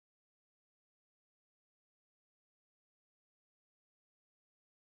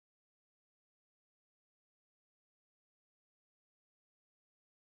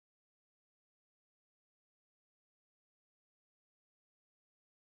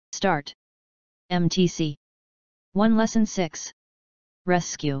Start. MTC. 1 Lesson 6.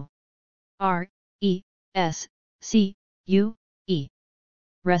 Rescue. R-E-S-C-U-E.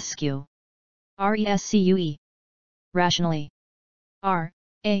 Rescue. R-E-S-C-U-E. Rationally.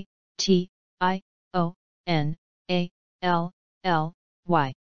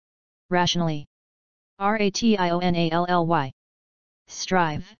 R-A-T-I-O-N-A-L-L-Y. Rationally. R-A-T-I-O-N-A-L-L-Y.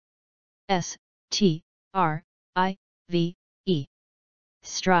 Strive. S-T-R-I-V-E.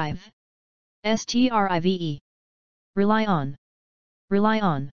 Strive. S-T-R-I-V-E. Rely on. Rely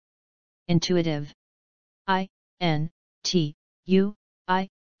on. Intuitive. I-N-T-U-I-T-I-V-E.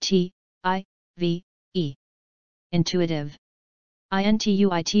 Intuitive.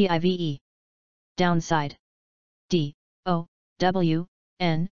 I-N-T-U-I-T-I-V-E. Downside. D-O-W-N-S-I-D-E.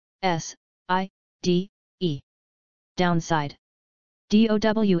 Downside.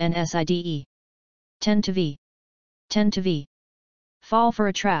 D-O-W-N-S-I-D-E. Tend to V. Tend to V. Fall for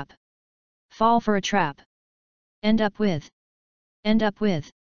a trap. Fall for a trap. End up with. End up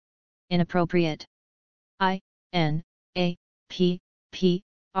with. Inappropriate.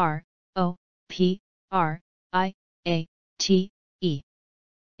 I-N-A-P-P-R-O-P-R-I-A-T-E.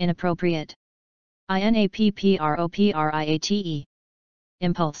 Inappropriate. I-N-A-P-P-R-O-P-R-I-A-T-E.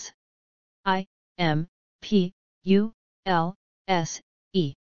 Impulse. I-M-P-U-L-S-E.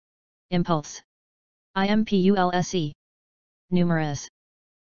 Impulse. I-M-P-U-L-S-E. Numerous.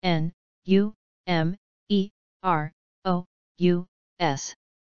 N-U-M-E-R-O-U-S.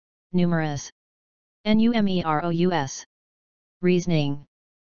 Numerous. N-U-M-E-R-O-U-S. Reasoning.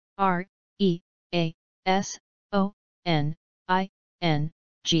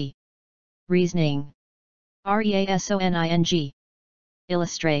 R-E-A-S-O-N-I-N-G. Reasoning. R-E-A-S-O-N-I-N-G.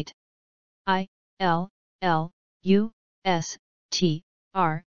 Illustrate. I-L-L-U-S-T-R-A-T-E.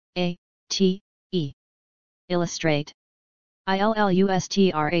 Illustrate.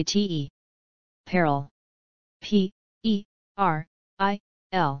 I-L-L-U-S-T-R-A-T-E. Peril. P-E-R-I-L.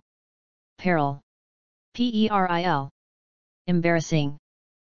 Peril. P-E-R-I-L. Embarrassing.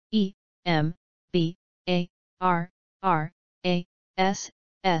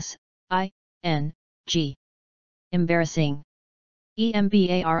 E-M-B-A-R-R-A-S-S-I-N-G. Embarrassing.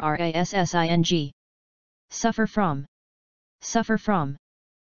 E-M-B-A-R-R-A-S-S-I-N-G. Suffer from. Suffer from.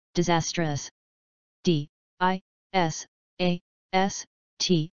 Disastrous.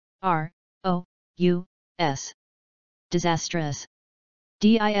 D-I-S-A-S-T-R-O-U-S. Disastrous.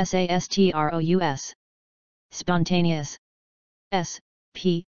 D-I-S-A-S-T-R-O-U-S. Spontaneous.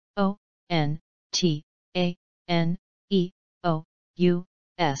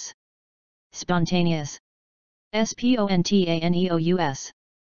 S-P-O-N-T-A-N-E-O-U-S. Spontaneous. S-P-O-N-T-A-N-E-O-U-S.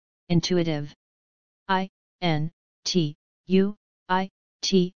 Intuitive.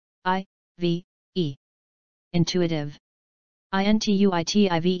 I-N-T-U-I-T-I-V-E. Intuitive.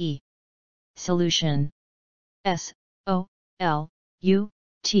 I-N-T-U-I-T-I-V-E. Solution. S-O-L-U-T-I-O-N.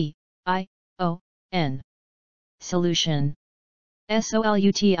 Solution.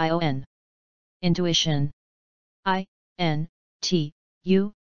 S-O-L-U-T-I-O-N. Intuition.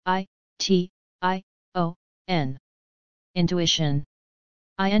 I-N-T-U-I-T-I-O-N. Intuition.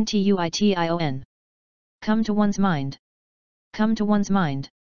 I-N-T-U-I-T-I-O-N. Come to one's mind. Come to one's mind.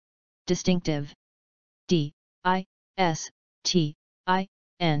 Distinctive.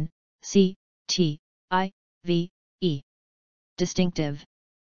 D-I-S-T-I-N-C-T-I-V-E. Distinctive.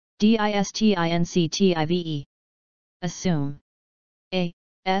 D-I-S-T-I-N-C-T-I-V-E. Assume.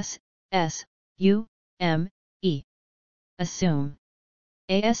 A-S-S-U-M-E. Assume.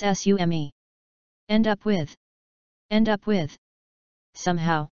 A-S-S-U-M-E. End up with. End up with.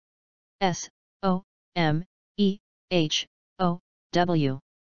 Somehow. S-O-M-E-H-O-W.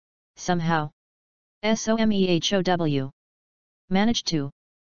 Somehow. S-O-M-E-H-O-W. Manage to.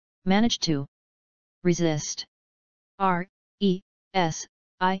 Manage to. Resist. R-E-S-I-S-T.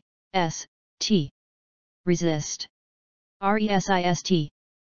 Resist. R-E-S-I-S-T.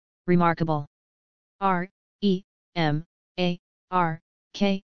 Remarkable. R-E-M-A-R-K-A-B-L-E.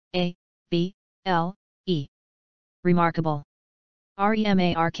 Remarkable.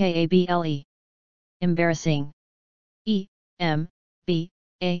 R-E-M-A-R-K-A-B-L-E. Embarrassing.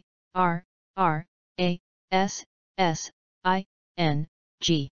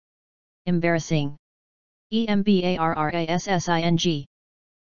 E-M-B-A-R-R-A-S-S-I-N-G. Embarrassing. E-M-B-A-R-R-A-S-S-I-N-G.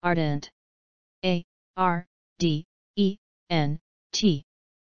 Ardent. A-R-D-E-N-T.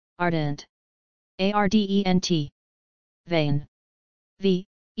 Ardent. A-R-D-E-N-T. Vain.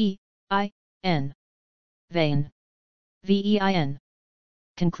 V-E-I-N. Vain. V-E-I-N.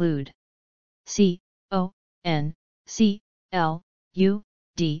 Conclude. C-O-N-C-L-U-D-E.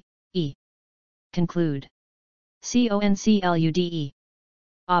 Conclude. C-O-N-C-L-U-D-E.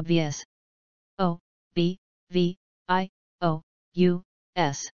 obvious, O, B, V, I, O, U,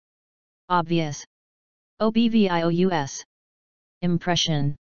 S, obvious, OBVIOUS,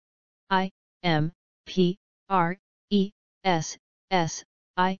 impression, I, M, P, R, E, S, S,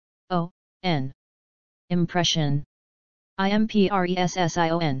 I, O, N, impression,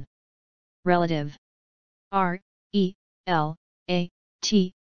 IMPRESSION, relative, R, E, L, A,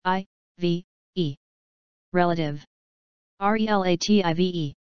 T, I, V, E, relative,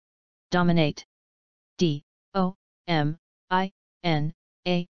 RELATIVE, dominate, D, O, M, I, N,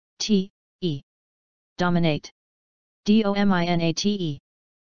 A, T, E, dominate, DOMINATE,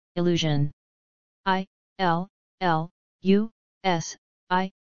 illusion, I, L, L, U, S,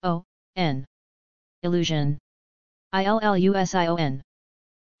 I, O, N, illusion, ILLUSION,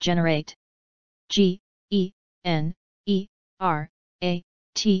 generate, G, E, N, E, R, A,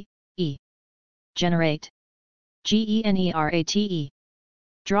 T, E, generate, GENERATE,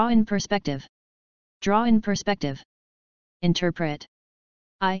 draw in perspective, draw in perspective, interpret,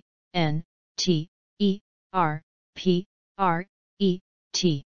 I, N, T, E, R, P, R, E,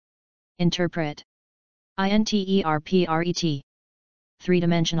 T, interpret, INTERPRET,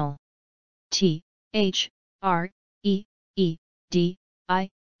 three-dimensional, T, H, R, E, E, D, I,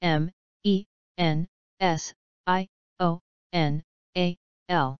 M, E, N, S, I, O, N, A,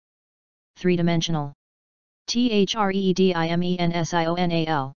 L, three-dimensional,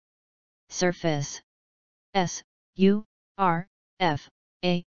 THREEDIMENSIONAL, surface, S, U, R, F,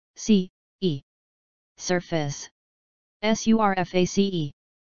 A, C, E, surface, SURFACE,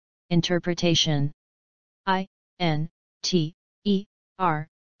 interpretation, I, N, T, E, R,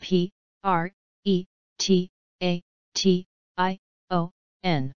 P, R, E, T, A, T, I, O,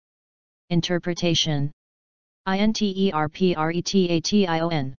 N, interpretation,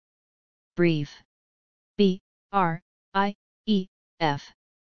 INTERPRETATION, brief, B, R, I, E, F,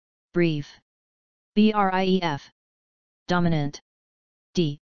 brief, BRIEF, dominant,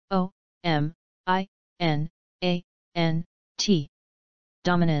 D, O, M, I, N, A, N, T,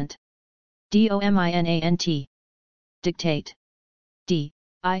 dominant, DOMINANT, dictate, D,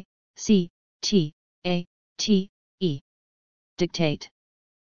 I, C, T, A, T, E, dictate,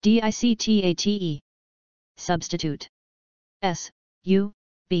 DICTATE, substitute, S, U,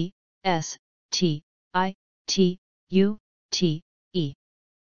 B, S, T, I, T, U, T, E,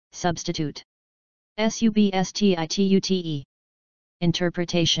 substitute, SUBSTITUTE,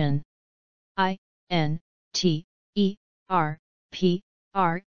 interpretation, I, N, T, E, R, P,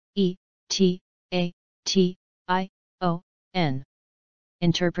 R, E, T, A, T, I, O, N,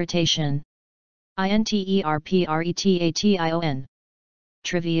 interpretation, INTERPRETATION,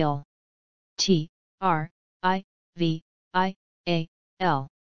 trivial, T, R, I, V, I, A, L,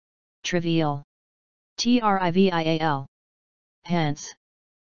 trivial, TRIVIAL, hence,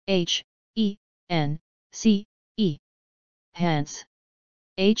 H, E, N, C, E, hence,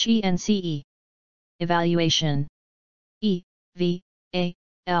 HENCE, evaluation, E, V, A,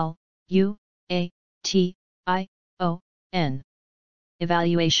 L, U, A, T, I, O, N,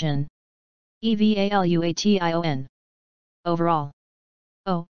 evaluation, EVALUATION, overall,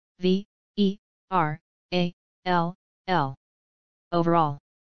 O, V, E, R, A, L, L, overall,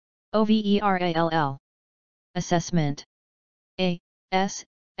 OVERALL, assessment, A, S,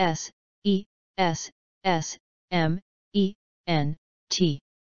 S, E, S, S, M, E, N, T,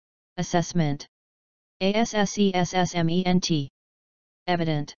 assessment, ASSESSMENT,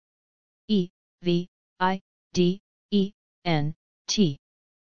 evident, E, V, I, D, E, N, T,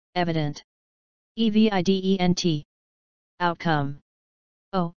 evident, EVIDENT, outcome,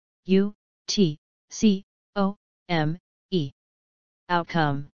 O, U, T, C, O, M, E,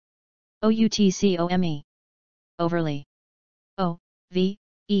 outcome, OUTCOME, overly, O, V,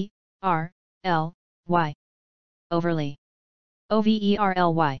 E, R, L, Y, overly,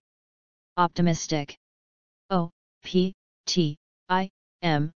 OVERLY, optimistic, O, P, T, I,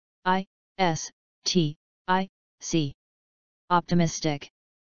 M, I, S, T, I, C, optimistic,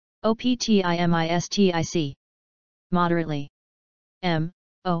 OPTIMISTIC, moderately, M,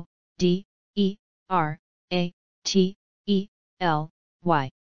 O, D, E, R, A, T, E, L,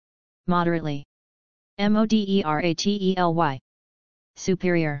 Y, moderately, MODERATELY,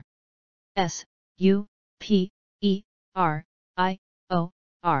 superior, S, U, P, E, R, I, O,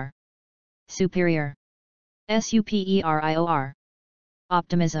 R, superior, SUPERIOR,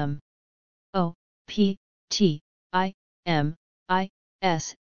 optimism, O, P, T, I, M, I,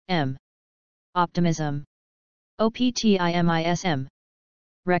 S, M, optimism, OPTIMISM,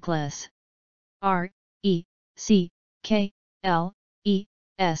 reckless, R, E, C, K, L, E,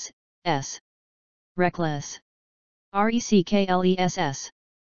 S, S, reckless, RECKLESS,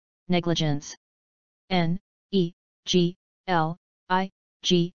 negligence. N E G L I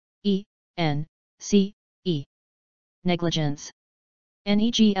G E N C E. Negligence.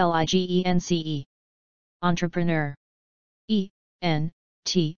 Negligence. Entrepreneur. E N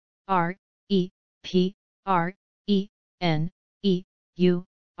T R E P R E N E U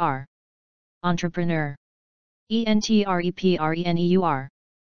R. Entrepreneur. Entrepreneur.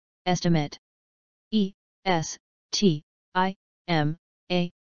 Estimate. E S T I M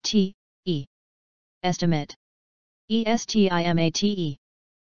A T E. Estimate. Estimate.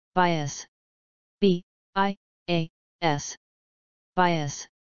 Bias. B I A S. Bias.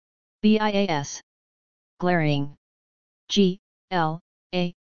 BIAS. Glaring. G L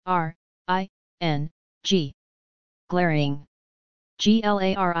A R I N G. Glaring.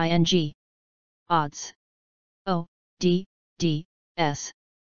 GLARING. Odds. O D D S.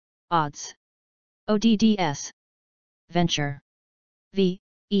 Odds. ODDS. Venture. V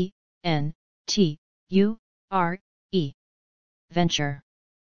E N T U R E. Venture.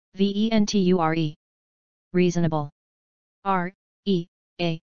 VENTURE. Reasonable. R E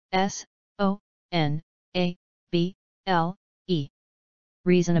A S O N A B L E.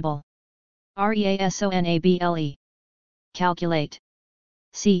 Reasonable. REASONABLE. Calculate.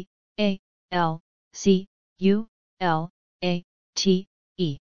 C A L C U L A T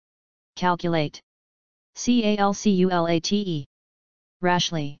E. Calculate. CALCULATE.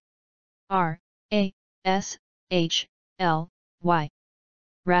 Rashly. R A S H L Y.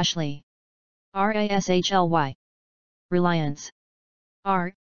 Rashly. RASHLY. Reliance.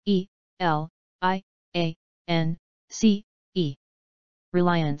 R E L I A N C E.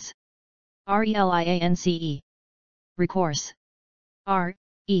 Reliance. RELIANCE. Recourse. R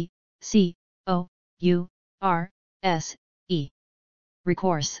E C O U R S E.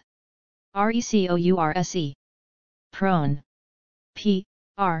 Recourse. RECOURSE. Prone. P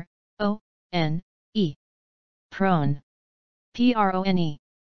R O N E. Prone. PRONE.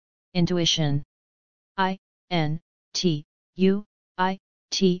 Intuition. I N T U I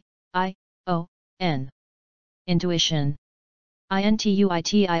T I O N. Intuition.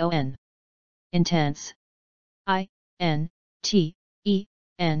 INTUITION. Intense. I N T E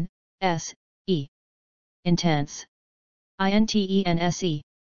N S E. Intense. INTENSE.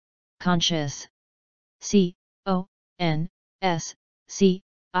 Conscious. C O N S C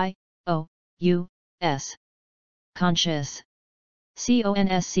I O U S. Conscious.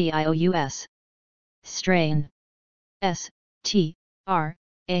 CONSCIOUS. Strain. S T R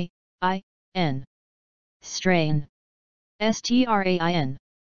A I N. Strain. STRAIN.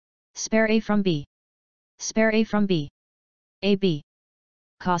 Spare A from B. Spare A from B. A B.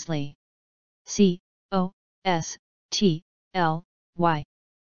 Costly. C O S T L Y.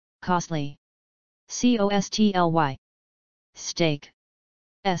 Costly. COSTLY. Stake.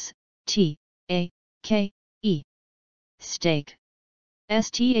 S T A K E. Stake.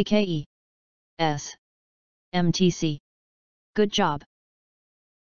 STAKE. S. MTC. Good job.